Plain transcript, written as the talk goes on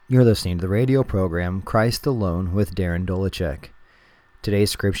You're listening to the radio program Christ Alone with Darren Dolachek. Today's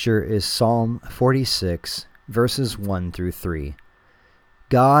scripture is Psalm 46, verses 1 through 3.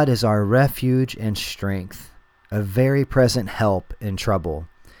 God is our refuge and strength, a very present help in trouble.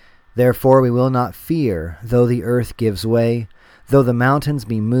 Therefore we will not fear, though the earth gives way, though the mountains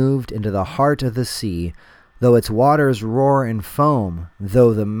be moved into the heart of the sea, though its waters roar and foam,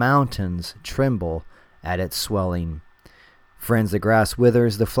 though the mountains tremble at its swelling. Friends, the grass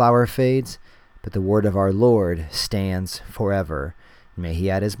withers, the flower fades, but the word of our Lord stands forever. May He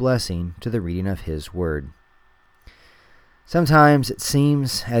add His blessing to the reading of His word. Sometimes it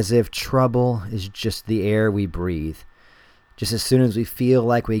seems as if trouble is just the air we breathe. Just as soon as we feel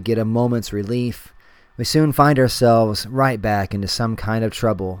like we get a moment's relief, we soon find ourselves right back into some kind of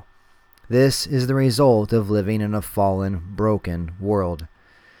trouble. This is the result of living in a fallen, broken world.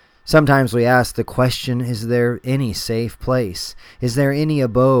 Sometimes we ask the question, is there any safe place? Is there any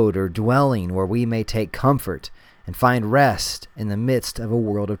abode or dwelling where we may take comfort and find rest in the midst of a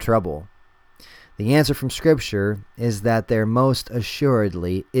world of trouble? The answer from Scripture is that there most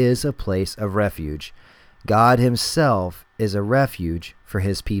assuredly is a place of refuge. God Himself is a refuge for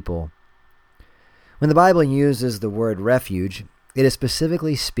His people. When the Bible uses the word refuge, it is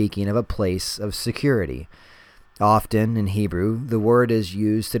specifically speaking of a place of security. Often, in Hebrew, the word is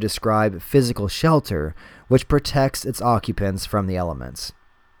used to describe physical shelter, which protects its occupants from the elements.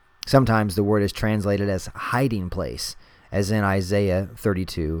 Sometimes the word is translated as hiding place, as in Isaiah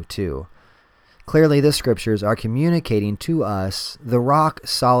 32:2. Clearly, the Scriptures are communicating to us the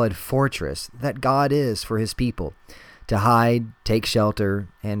rock-solid fortress that God is for His people, to hide, take shelter,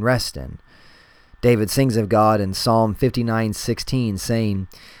 and rest in. David sings of God in Psalm 59:16, saying,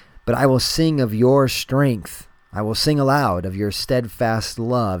 "But I will sing of your strength. I will sing aloud of your steadfast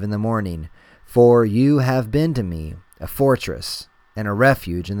love in the morning, for you have been to me a fortress and a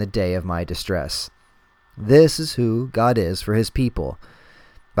refuge in the day of my distress." This is who God is for His people.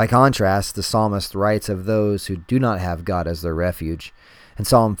 By contrast, the psalmist writes of those who do not have God as their refuge. In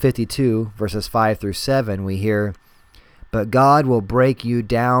Psalm 52, verses 5 through 7, we hear, "But God will break you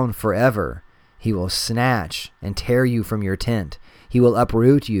down forever. He will snatch and tear you from your tent. He will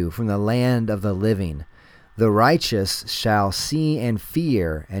uproot you from the land of the living. The righteous shall see and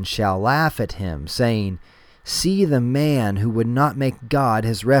fear and shall laugh at him, saying, 'See the man who would not make God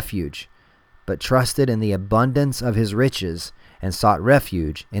his refuge, but trusted in the abundance of his riches and sought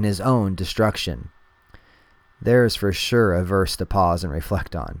refuge in his own destruction.'" There's for sure a verse to pause and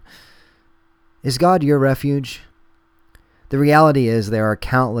reflect on. Is God your refuge? The reality is there are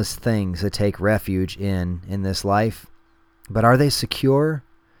countless things to take refuge in this life, but are they secure?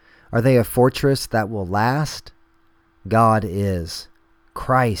 Are they a fortress that will last? God is.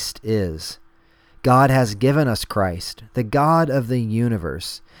 Christ is. God has given us Christ, the God of the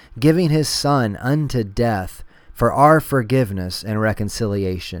universe, giving His Son unto death for our forgiveness and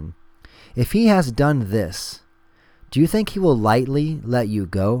reconciliation. If He has done this, do you think He will lightly let you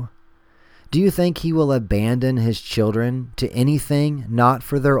go? Do you think He will abandon His children to anything not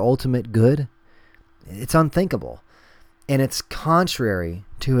for their ultimate good? It's unthinkable, and it's contrary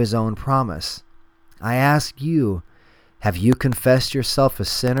to His own promise. I ask you, have you confessed yourself a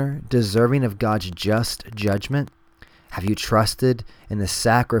sinner deserving of God's just judgment? Have you trusted in the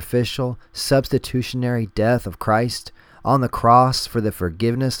sacrificial, substitutionary death of Christ on the cross for the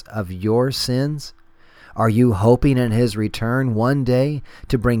forgiveness of your sins? Are you hoping in His return one day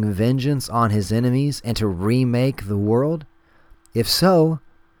to bring vengeance on His enemies and to remake the world? If so,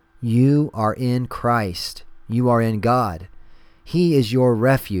 you are in Christ. You are in God. He is your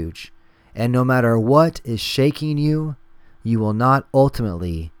refuge, and no matter what is shaking you, you will not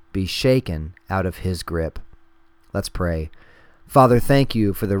ultimately be shaken out of His grip. Let's pray. Father, thank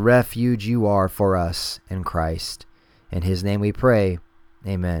You for the refuge You are for us in Christ. In His name we pray.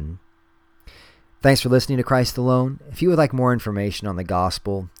 Amen. Thanks for listening to Christ Alone. If you would like more information on the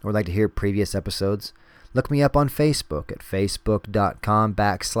gospel or would like to hear previous episodes, look me up on Facebook at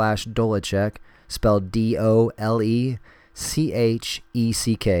facebook.com/Dolachek, spelled DOLECHECK,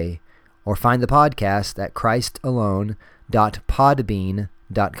 or find the podcast at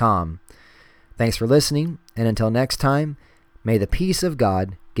christalone.podbean.com. Thanks for listening, and until next time, may the peace of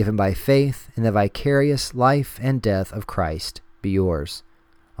God, given by faith in the vicarious life and death of Christ, be yours.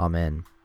 Amen.